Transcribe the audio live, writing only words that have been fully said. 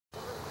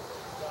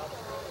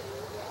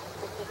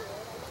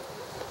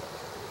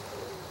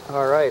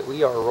Alright,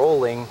 we are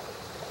rolling.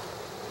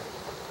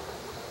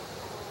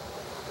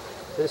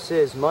 This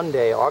is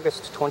Monday,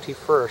 August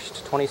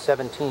 21st,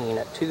 2017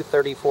 at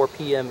 2:34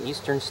 p.m.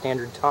 Eastern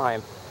Standard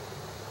Time.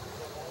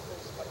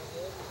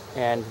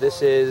 And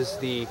this is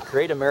the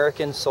Great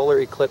American Solar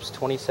Eclipse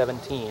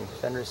 2017.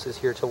 Fenris is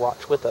here to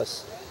watch with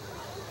us.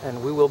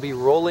 And we will be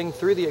rolling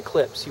through the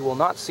eclipse. You will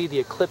not see the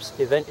eclipse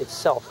event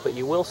itself, but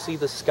you will see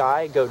the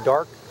sky go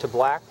dark to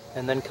black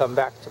and then come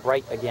back to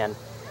bright again.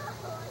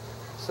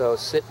 So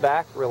sit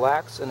back,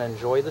 relax, and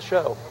enjoy the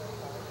show.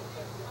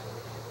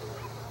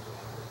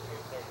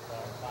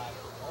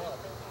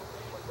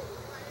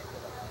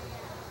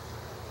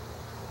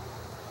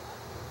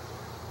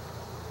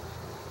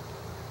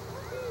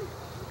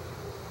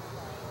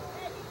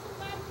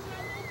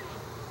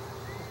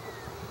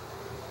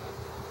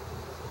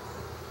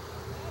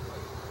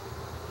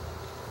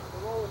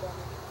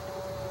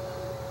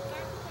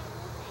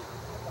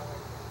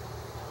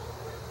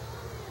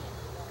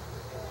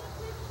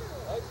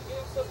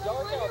 So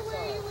dark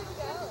outside.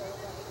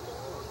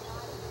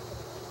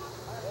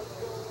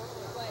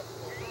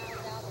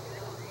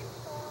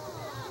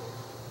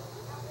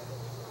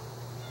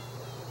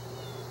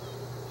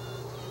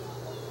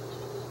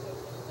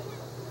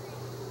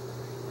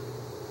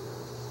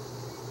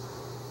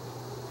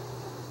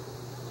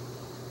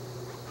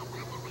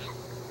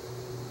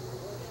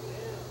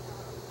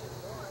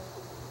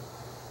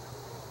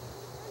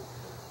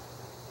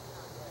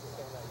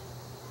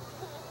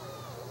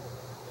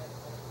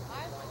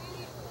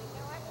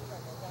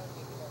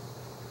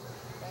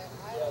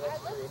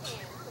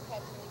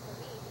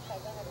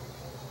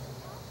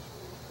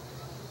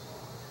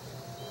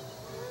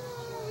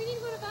 We need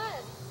to go to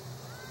bed.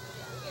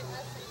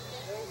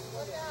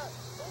 Look out.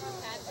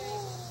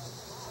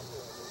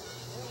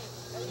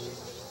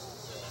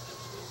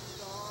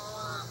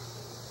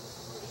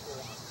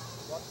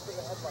 Watch for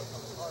the headlights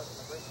on the cars and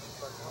the brakes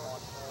start to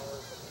launch.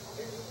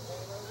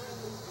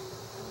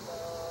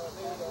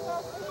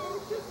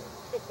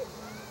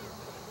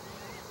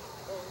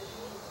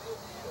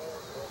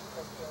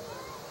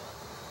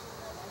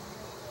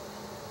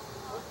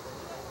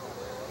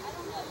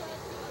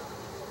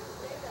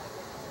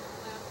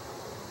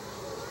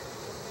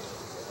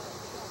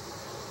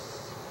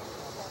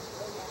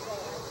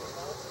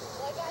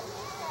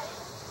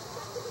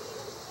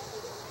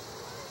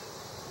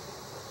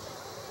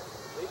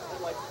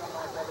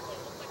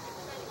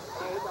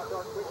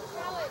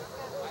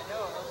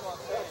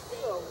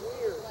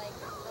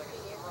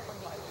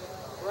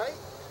 Right?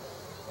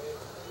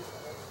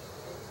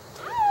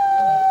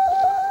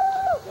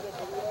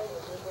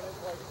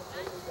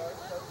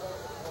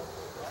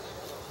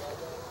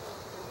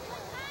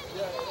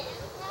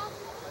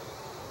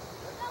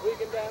 We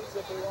can dance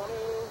if we want to.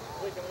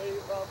 We can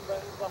leave our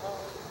friends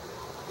behind.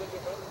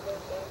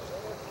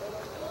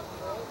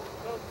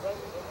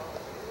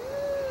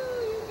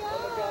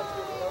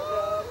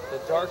 The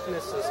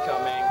darkness is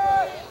coming.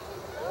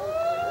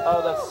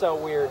 Oh, that's so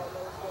weird.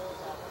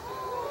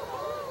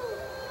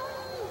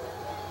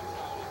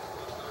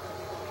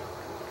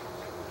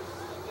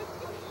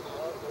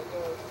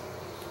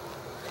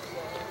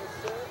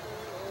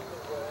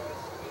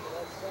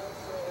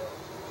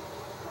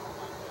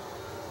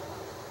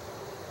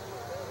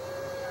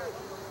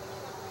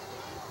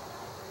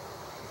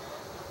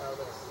 Oh,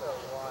 that's so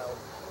wild.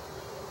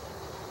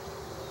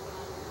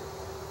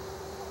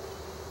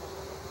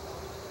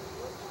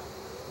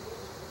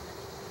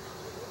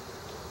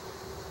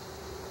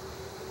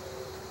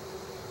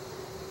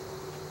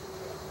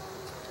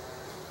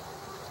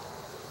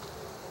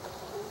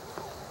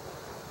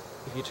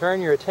 If you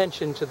turn your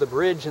attention to the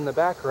bridge in the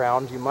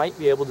background, you might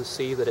be able to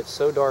see that it's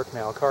so dark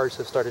now, cars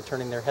have started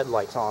turning their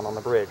headlights on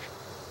the bridge.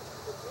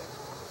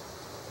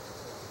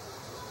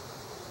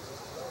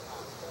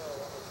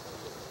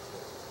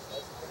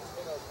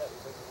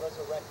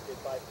 Resurrected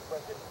by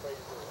Brendan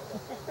Fraser.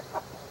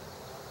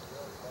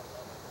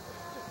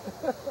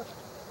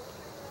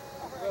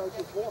 Oh,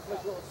 just walking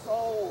into a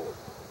soul.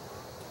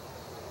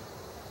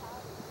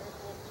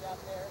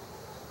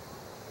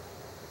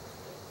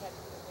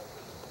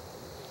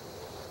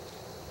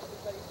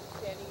 Everybody's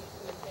standing in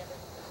the camera.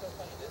 It's so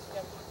funny. This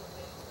definitely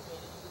made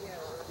it.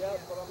 Yeah,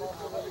 but I'm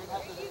also ready to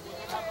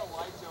have the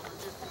lights over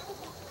here.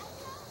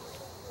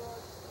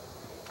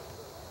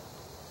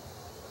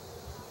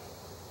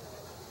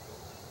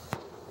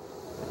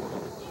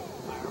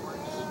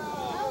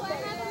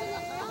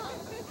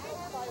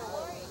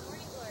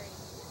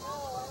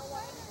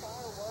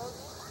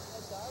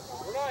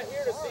 We're not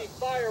here to see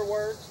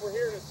fireworks, we're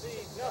here to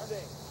see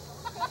nothing.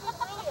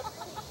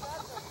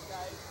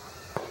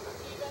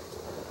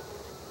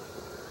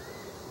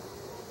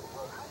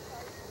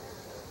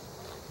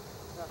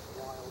 That's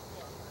wild.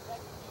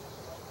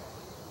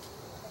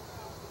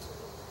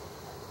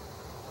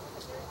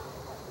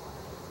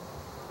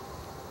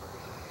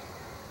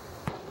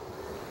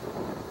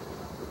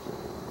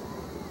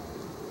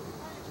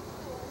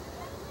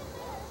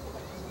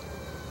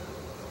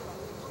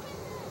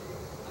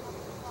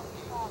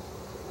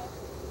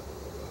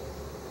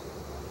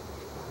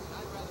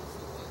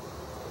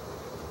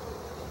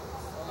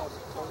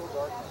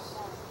 darkness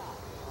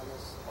on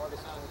this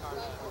August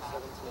 21st,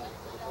 2017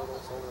 for the total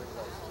solar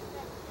eclipse.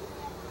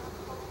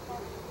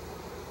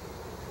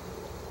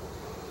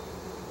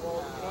 Well,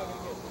 you're not going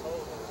to get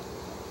total.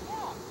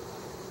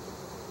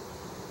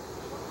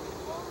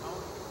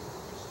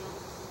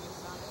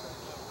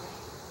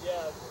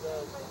 Yeah,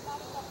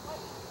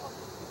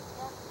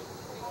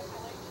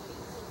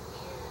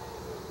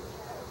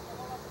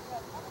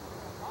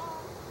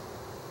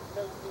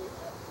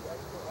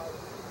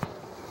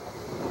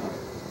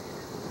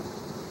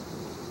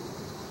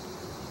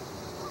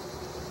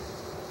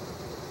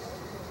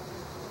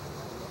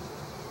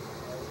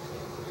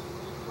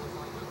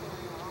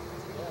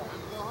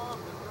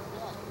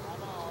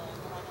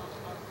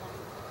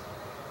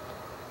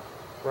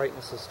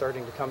 Brightness is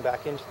starting to come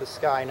back into the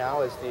sky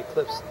now as the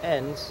eclipse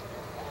ends.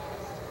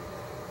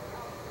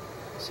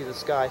 See the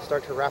sky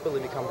start to rapidly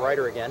become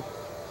brighter again.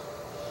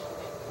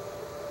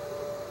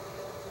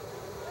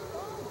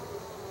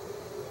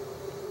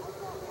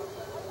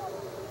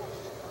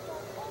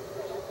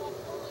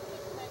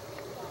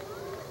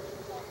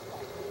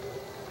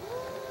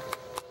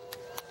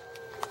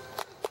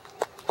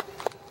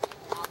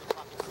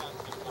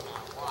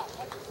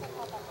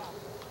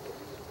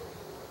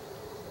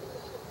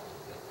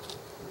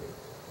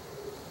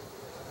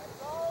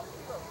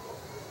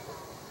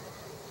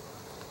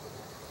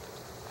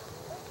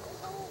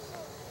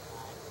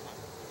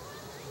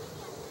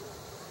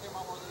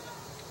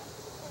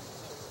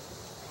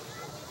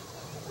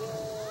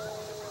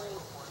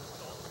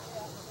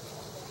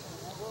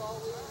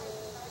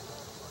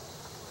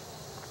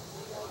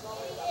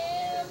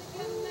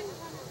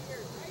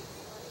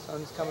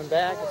 Sun's coming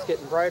back, it's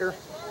getting brighter.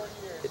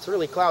 It's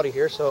really cloudy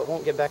here, so it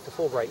won't get back to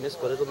full brightness,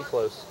 but it'll be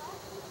close.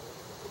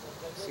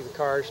 See the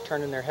cars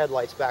turning their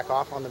headlights back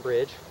off on the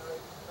bridge.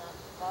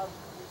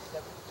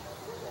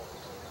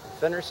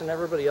 Fenris and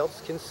everybody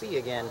else can see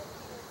again.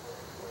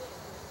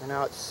 And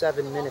now it's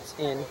 7 minutes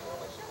in.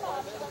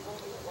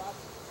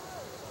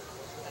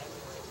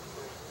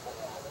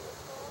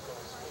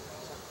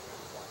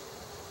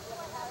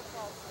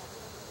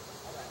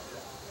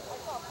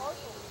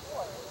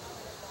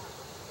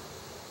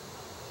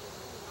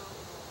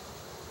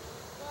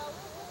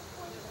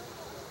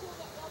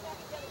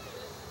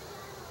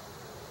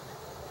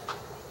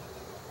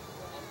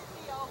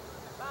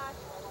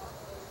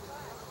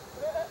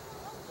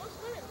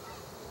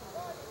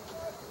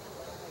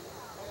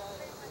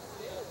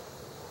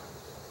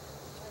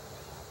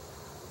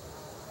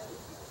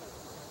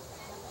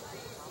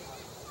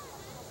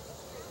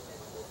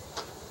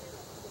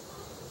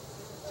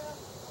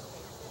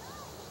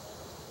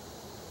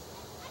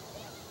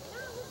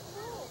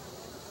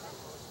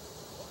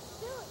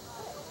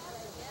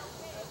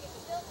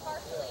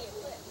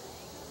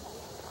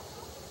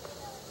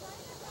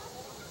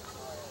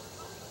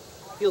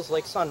 Feels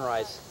like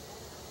sunrise.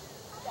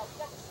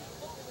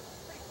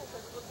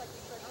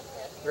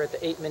 We're at the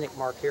 8-minute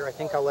mark here. I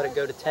think I'll let it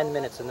go to 10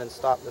 minutes and then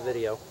stop the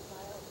video.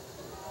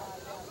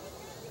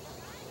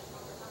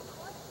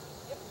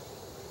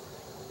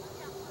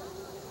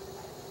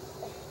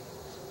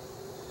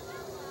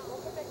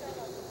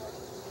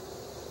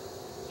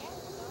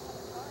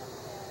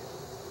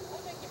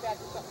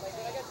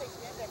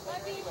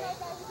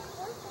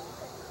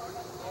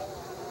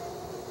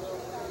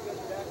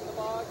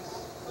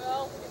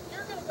 Well, if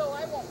you're going to go,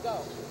 I won't go.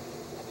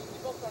 I mean, we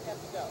both don't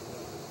have to go.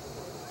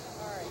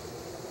 All right.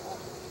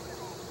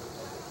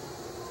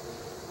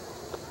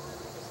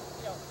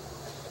 You know,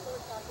 if we're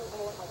talking a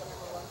little, I'm going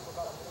to run for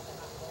about a minute and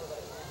a half more,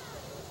 but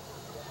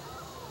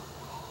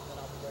then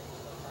I'll be ready to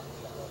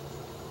start.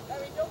 I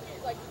mean, don't get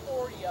like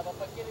 40 of them,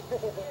 but get it.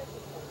 40 of them.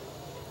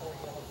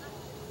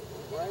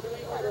 right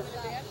away.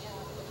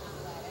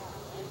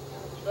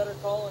 You better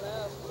call and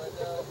ask, but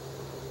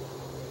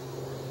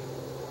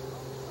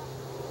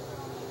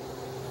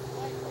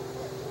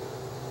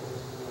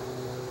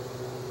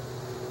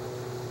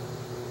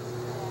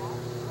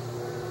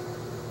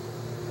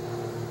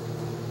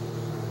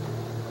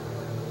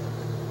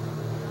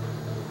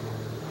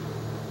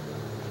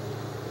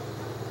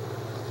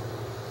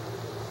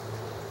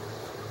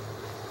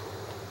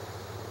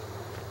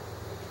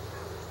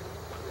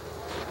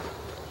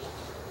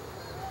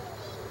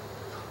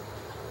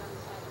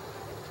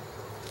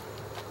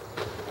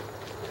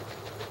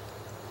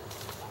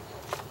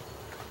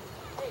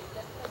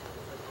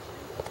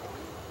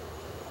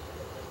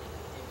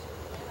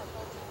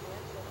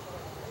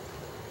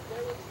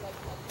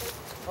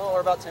Well,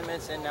 we're about 10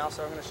 minutes in now,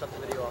 so I'm going to shut the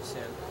video off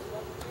soon.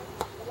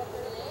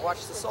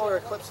 Watch the solar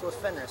eclipse with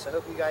Fenris. I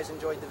hope you guys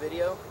enjoyed the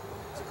video.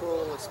 It's a cool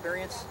little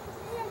experience.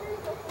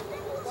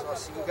 So I'll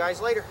see you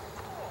guys later.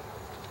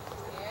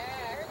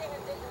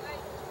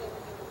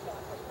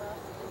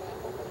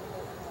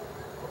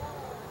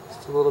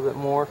 Just a little bit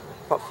more,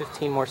 about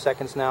 15 more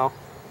seconds now.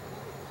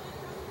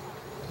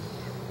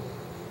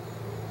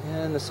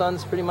 And the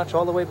sun's pretty much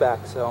all the way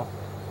back, so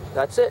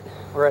that's it.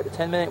 We're at the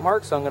 10-minute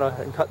mark, so I'm going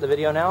to cut the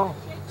video now.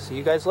 See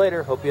you guys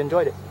later. Hope you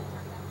enjoyed it.